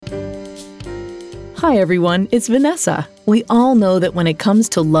Hi everyone, it's Vanessa. We all know that when it comes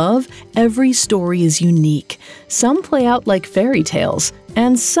to love, every story is unique. Some play out like fairy tales,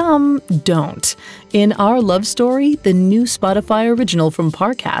 and some don't. In Our Love Story, the new Spotify original from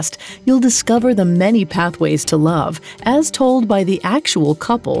Parcast, you'll discover the many pathways to love, as told by the actual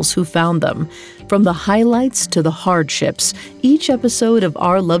couples who found them. From the highlights to the hardships, each episode of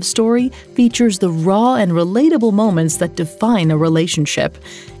Our Love Story features the raw and relatable moments that define a relationship.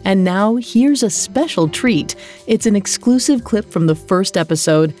 And now, here's a special treat. It's an exclusive clip from the first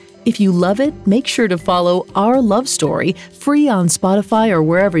episode. If you love it, make sure to follow Our Love Story, free on Spotify or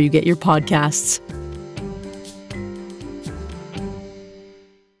wherever you get your podcasts.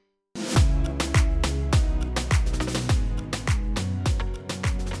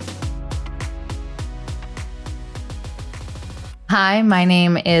 Hi, my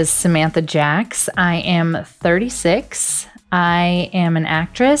name is Samantha Jax. I am 36. I am an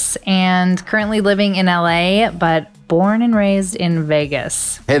actress and currently living in LA, but born and raised in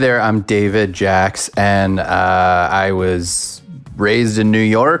Vegas. Hey there, I'm David Jax, and I was raised in New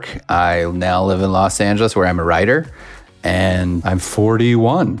York. I now live in Los Angeles, where I'm a writer, and I'm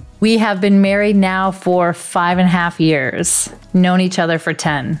 41. We have been married now for 5.5 years, known each other for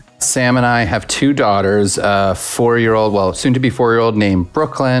 10. Sam and I have two daughters, a 4-year-old, well, soon to be 4-year-old named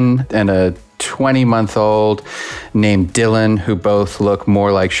Brooklyn, and a 20-month-old named Dylan, who both look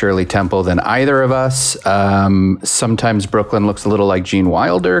more like Shirley Temple than either of us. Sometimes Brooklyn looks a little like Gene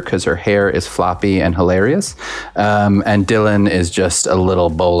Wilder because her hair is floppy and hilarious. And Dylan is just a little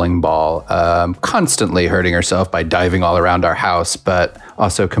bowling ball, constantly hurting herself by diving all around our house, but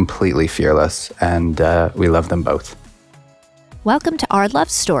also completely fearless. And we love them both. Welcome to Our Love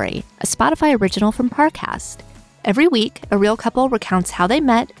Story, a Spotify original from Parcast. Every week, a real couple recounts how they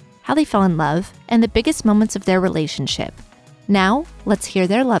met, how they fell in love, and the biggest moments of their relationship. Now, let's hear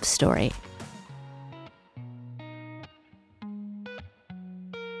their love story.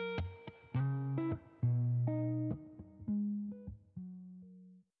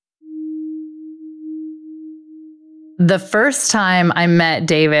 The first time I met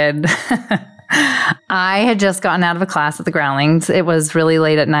David, I had just gotten out of a class at the Groundlings. It was really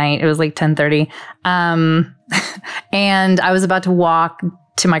late at night. It was like 10:30. And I was about to walk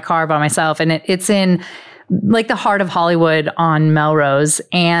to my car by myself. And it's in like the heart of Hollywood on Melrose.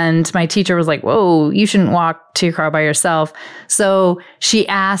 And my teacher was like, whoa, you shouldn't walk to your car by yourself. So she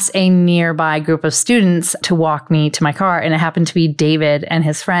asked a nearby group of students to walk me to my car. And it happened to be David and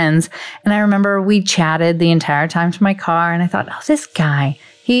his friends. And I remember we chatted the entire time to my car. And I thought, oh, this guy,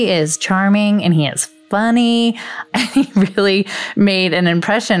 he is charming and he is funny. And he really made an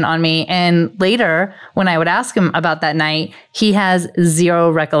impression on me. And later, when I would ask him about that night, he has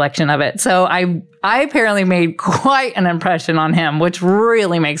zero recollection of it. So I apparently made quite an impression on him, which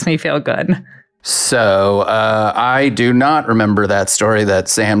really makes me feel good. So I do not remember that story that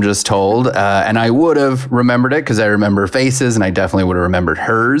Sam just told, and I would have remembered it because I remember faces, and I definitely would have remembered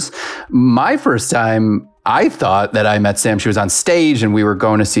hers. My first time, I thought that I met Sam. She was on stage and we were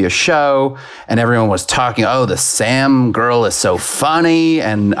going to see a show and everyone was talking, oh, the Sam girl is so funny.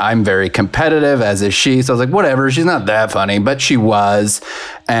 And I'm very competitive, as is she. So I was like, whatever, she's not that funny, but she was.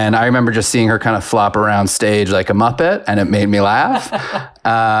 And I remember just seeing her kind of flop around stage like a Muppet, and it made me laugh.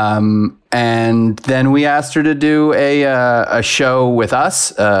 And then we asked her to do a show with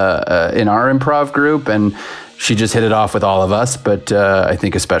us in our improv group. And she just hit it off with all of us, but I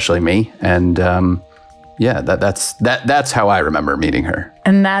think especially me. And yeah, that's how I remember meeting her.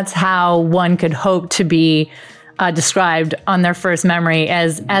 And that's how one could hope to be described on their first memory,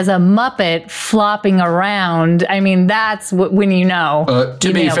 as a Muppet flopping around. I mean, that's when you know.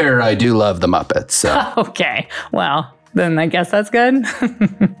 To be fair, I do love the Muppets. So. Okay, well, then I guess that's good.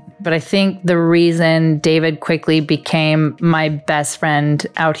 But I think the reason David quickly became my best friend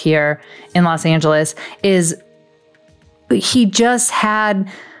out here in Los Angeles is he just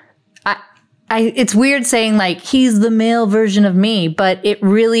had... it's weird saying like he's the male version of me, but it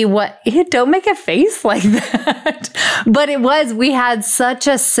really don't make a face like that. But we had such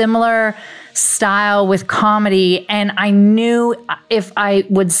a similar style with comedy, and I knew if I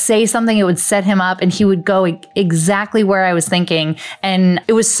would say something, it would set him up and he would go exactly where I was thinking. And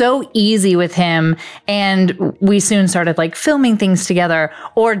it was so easy with him. And we soon started like filming things together,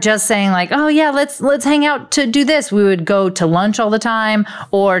 or just saying like, oh yeah, let's hang out to do this. We would go to lunch all the time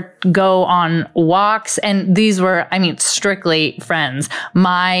or go on walks. And these were, strictly friends.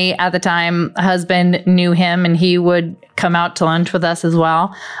 My, at the time, husband knew him and he would come out to lunch with us as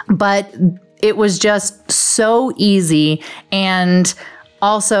well. But it was just so easy. And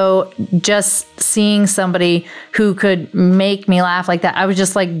also just seeing somebody who could make me laugh like that, I was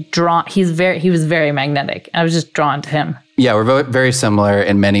just like drawn. He was very magnetic. I was just drawn to him. Yeah, we're very similar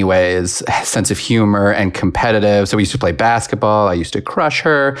in many ways. Sense of humor and competitive. So we used to play basketball. I used to crush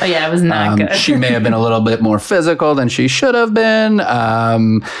her. Oh yeah, it was not good. She may have been a little bit more physical than she should have been.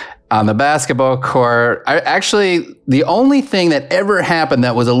 On the basketball court, the only thing that ever happened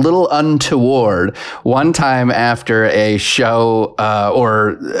that was a little untoward, one time after a show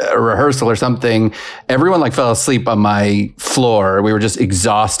or a rehearsal or something, everyone like fell asleep on my floor. We were just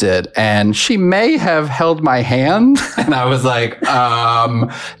exhausted, and she may have held my hand, and I was like,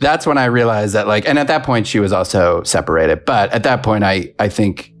 that's when I realized that and at that point she was also separated. But at that point, I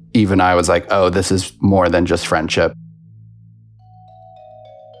think even I was like, oh, this is more than just friendship.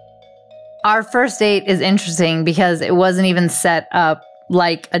 Our first date is interesting because it wasn't even set up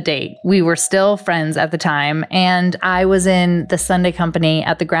like a date. We were still friends at the time, and I was in the Sunday company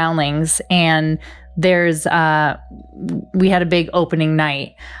at the Groundlings, and we had a big opening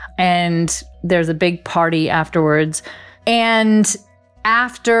night, and there's a big party afterwards. And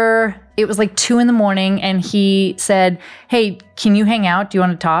after, it was like 2 a.m, and he said, hey, can you hang out? Do you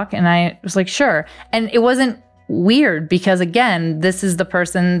want to talk? And I was like, sure. And it wasn't weird because, again, this is the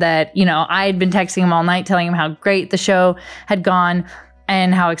person that, I had been texting him all night telling him how great the show had gone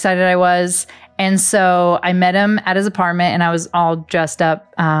and how excited I was. And so I met him at his apartment, and I was all dressed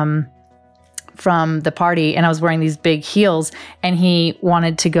up from the party, and I was wearing these big heels, and he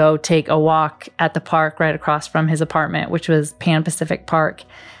wanted to go take a walk at the park right across from his apartment, which was Pan Pacific Park.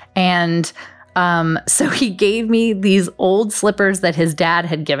 And so he gave me these old slippers that his dad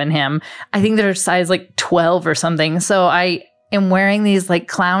had given him. I think they're size 12 or something. So I am wearing these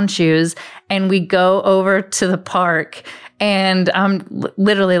clown shoes, and we go over to the park, and I'm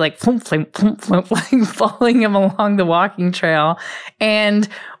literally flump, flump, flump, flump, following him along the walking trail. And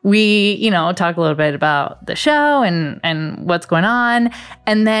we, talk a little bit about the show and what's going on.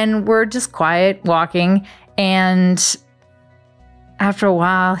 And then we're just quiet walking. And after a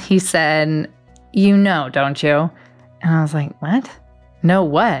while, he said, don't you? And I was like, what? No,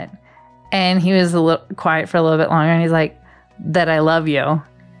 what? And he was a little quiet for a little bit longer, and he's like, that I love you.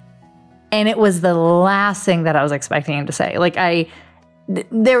 And it was the last thing that I was expecting him to say.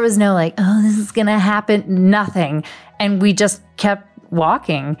 There was no oh, this is gonna happen, nothing. And we just kept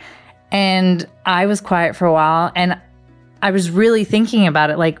walking. And I was quiet for a while, and I was really thinking about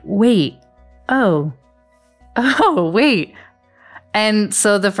it, wait. And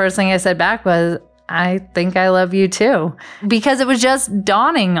so the first thing I said back was, I think I love you too, because it was just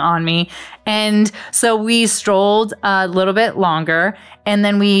dawning on me. And so we strolled a little bit longer, and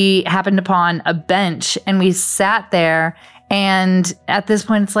then we happened upon a bench, and we sat there. And at this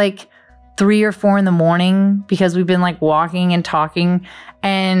point, it's 3 or 4 a.m. because we've been walking and talking.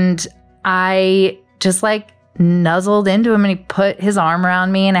 And I just nuzzled into him, and he put his arm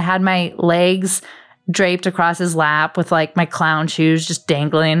around me, and I had my legs draped across his lap with my clown shoes just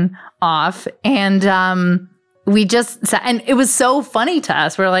dangling off. And we just sat, and it was so funny to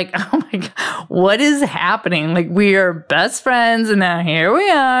us. We're like, oh my God, what is happening? We are best friends, and now here we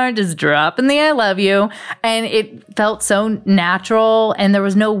are just dropping the I love you. And it felt so natural, and there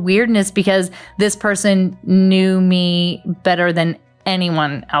was no weirdness because this person knew me better than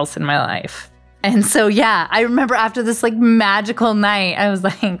anyone else in my life. And so, yeah, I remember after this magical night, I was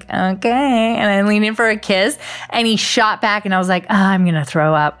like, okay. And I leaned in for a kiss, and he shot back, and I was like, oh, I'm going to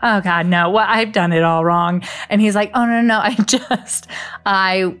throw up. Oh God, no, I've done it all wrong. And he's like, oh, no,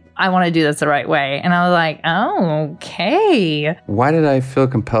 I want to do this the right way. And I was like, oh, okay. Why did I feel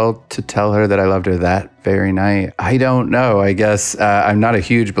compelled to tell her that I loved her that very night? I don't know. I guess I'm not a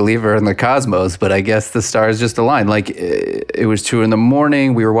huge believer in the cosmos, but I guess the stars just aligned. It was 2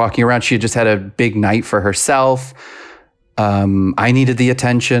 a.m. We were walking around. She had just had a big night for herself. I needed the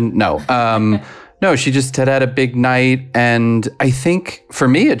attention. No, she just had a big night. And I think for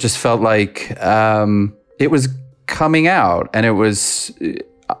me, it just felt like it was coming out, and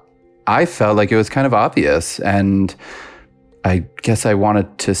I felt like it was kind of obvious, and I guess I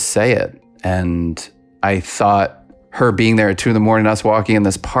wanted to say it. And I thought her being there at 2 a.m, us walking in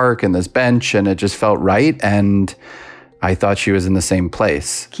this park and this bench, and it just felt right. And I thought she was in the same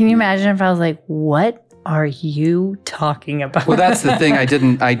place. Can you imagine if I was like, what are you talking about? Well, that's the thing.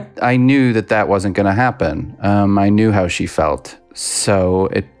 I knew that wasn't going to happen. I knew how she felt. So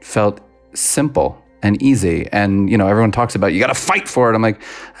it felt simple and easy. And, everyone talks about, you got to fight for it. I'm like,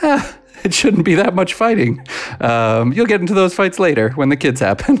 it shouldn't be that much fighting. You'll get into those fights later when the kids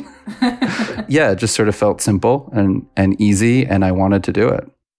happen. Yeah, it just sort of felt simple and easy, and I wanted to do it.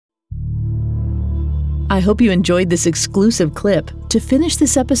 I hope you enjoyed this exclusive clip. To finish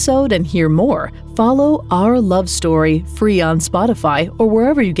this episode and hear more, follow Our Love Story free on Spotify or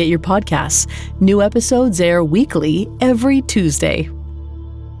wherever you get your podcasts. New episodes air weekly every Tuesday.